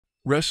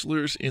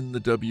Wrestlers in the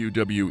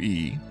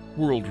WWE,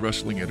 World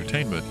Wrestling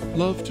Entertainment,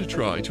 love to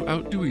try to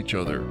outdo each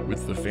other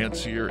with the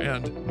fancier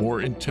and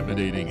more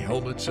intimidating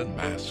helmets and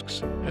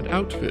masks and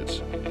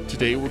outfits.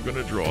 Today we're going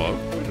to draw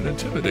quite an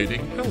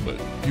intimidating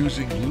helmet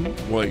using blue,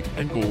 white,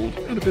 and gold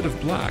and a bit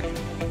of black.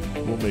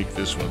 We'll make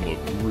this one look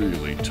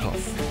really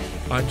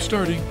tough. I'm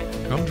starting.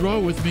 Come draw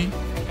with me.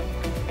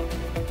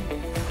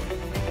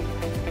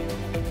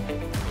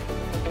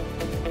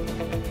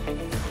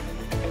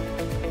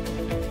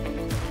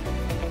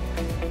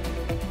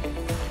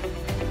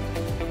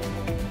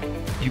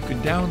 You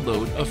can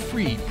download a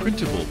free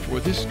printable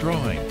for this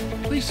drawing.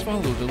 Please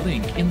follow the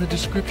link in the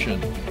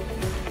description.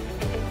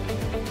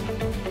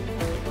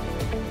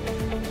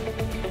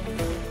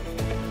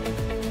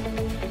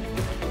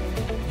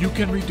 You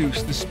can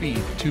reduce the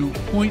speed to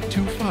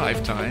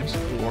 0.25 times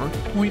or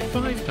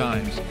 0.5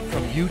 times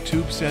from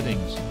YouTube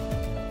settings.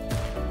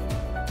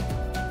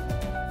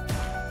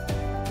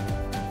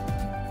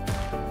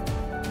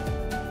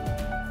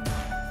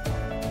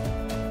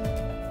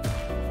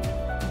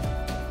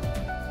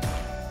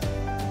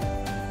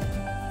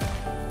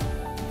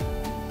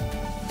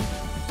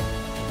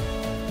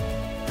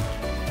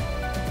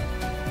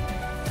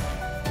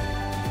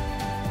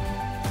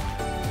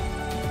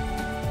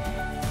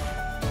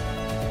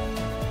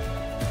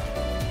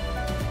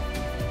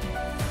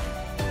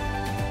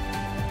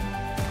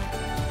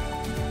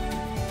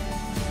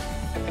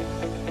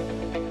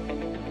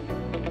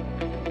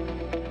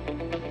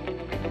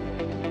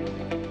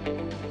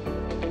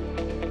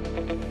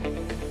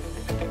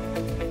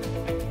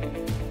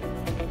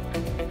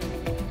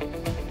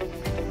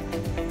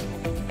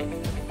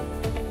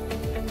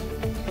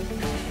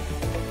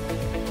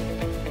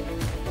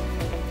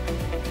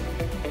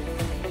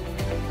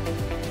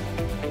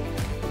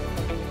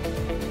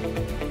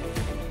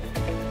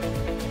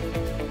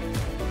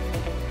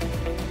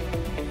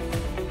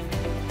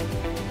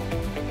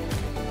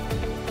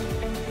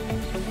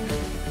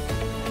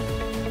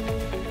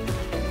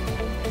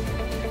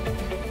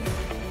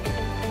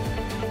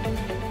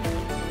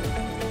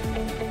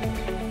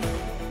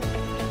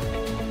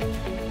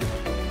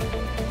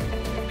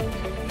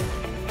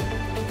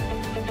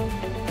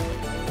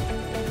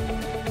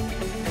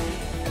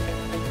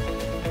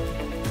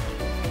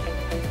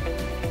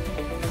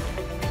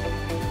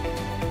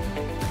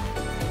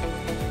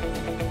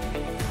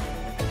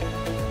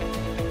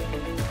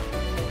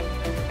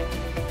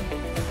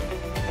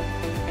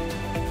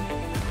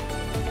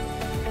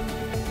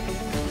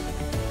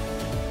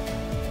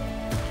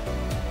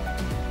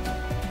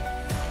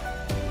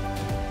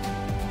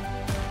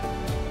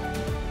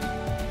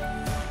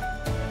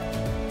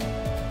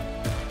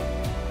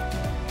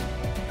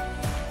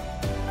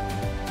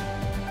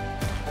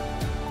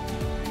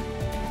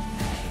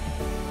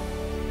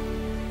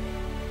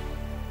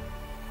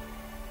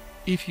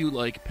 If you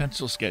like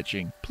pencil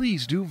sketching,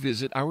 please do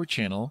visit our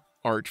channel,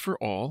 Art for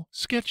All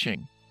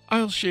Sketching.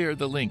 I'll share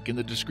the link in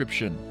the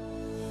description.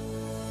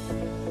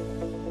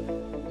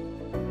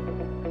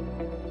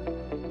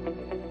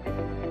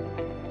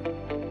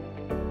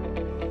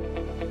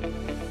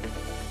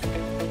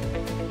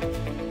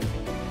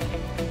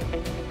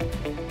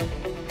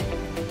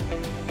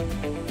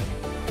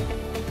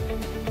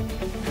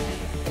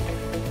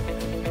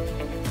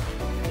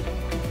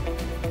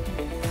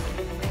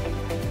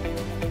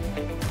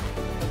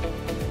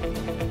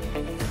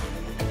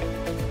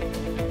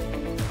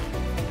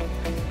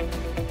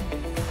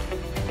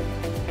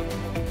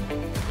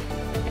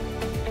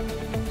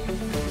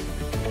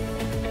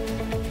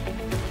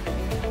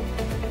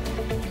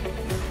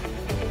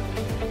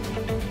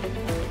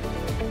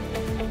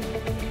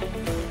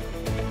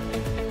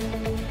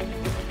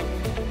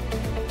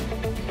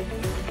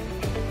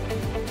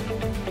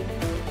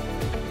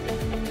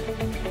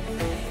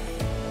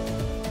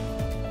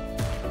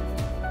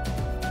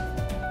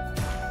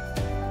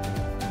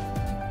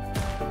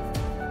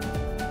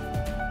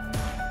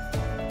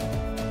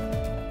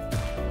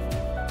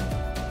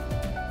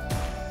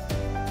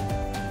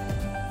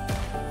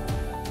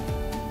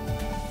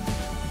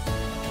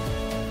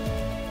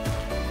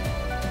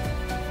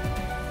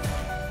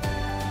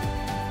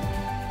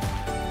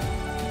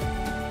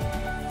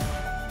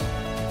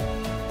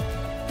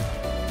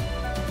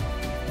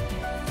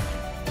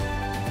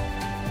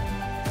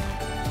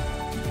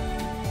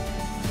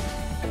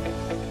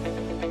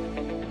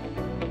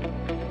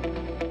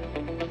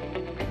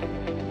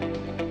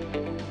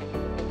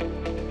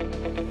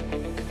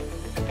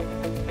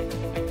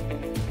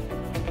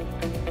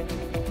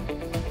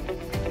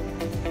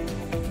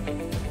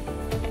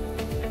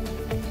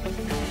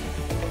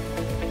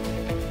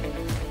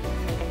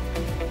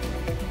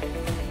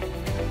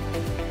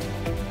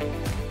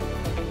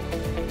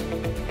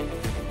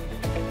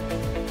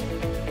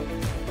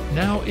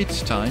 Now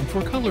it's time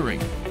for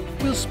coloring.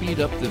 We'll speed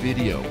up the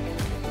video.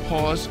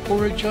 Pause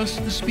or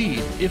adjust the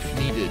speed if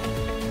needed.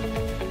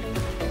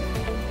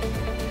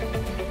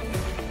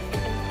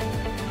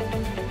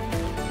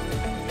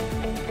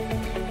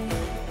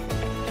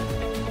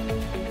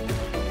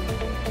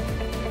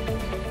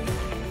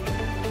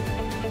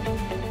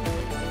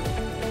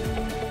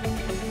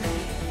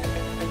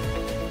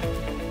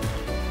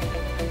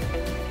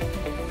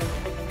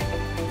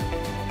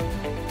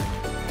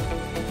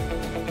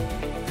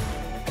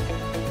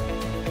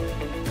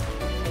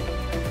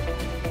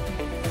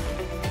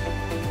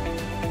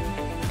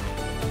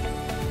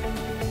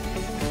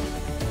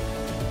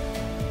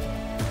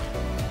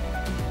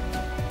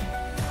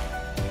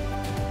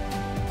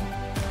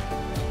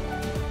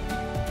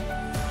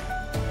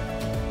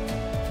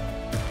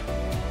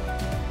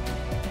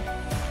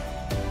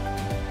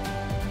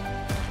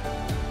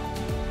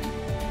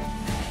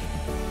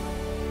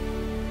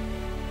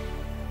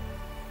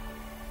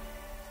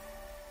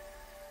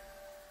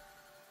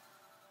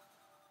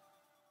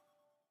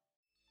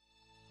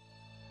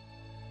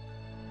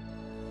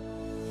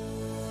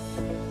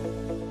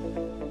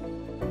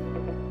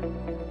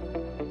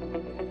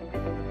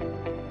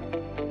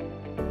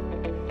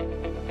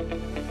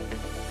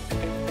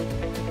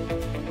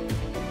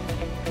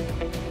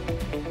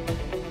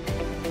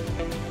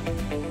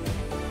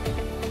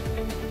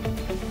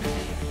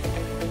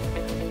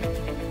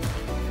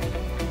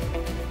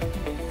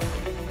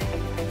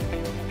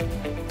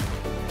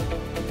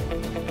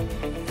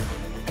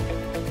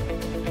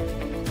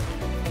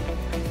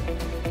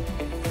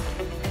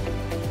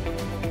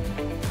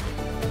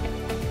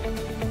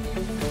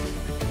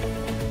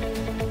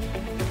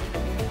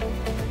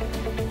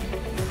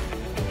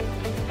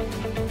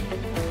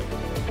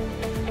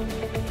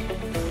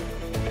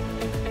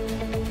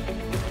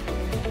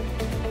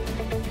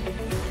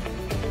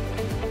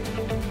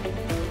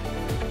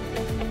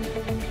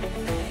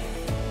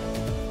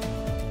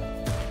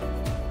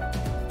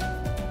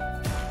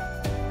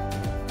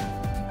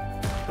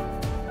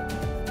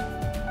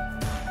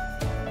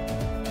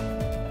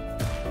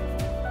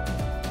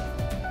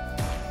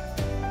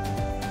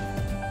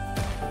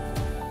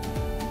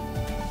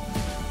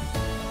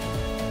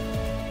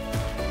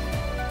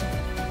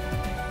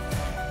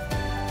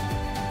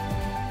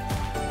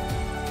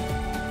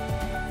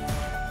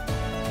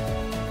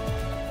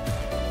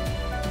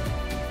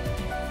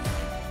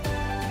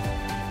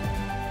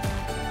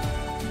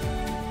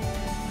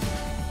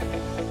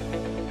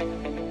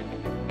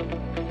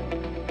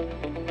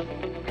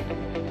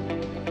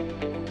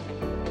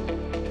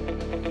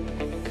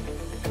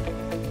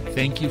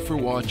 Thank you for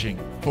watching.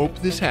 Hope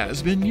this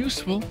has been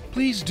useful.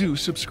 Please do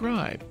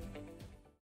subscribe.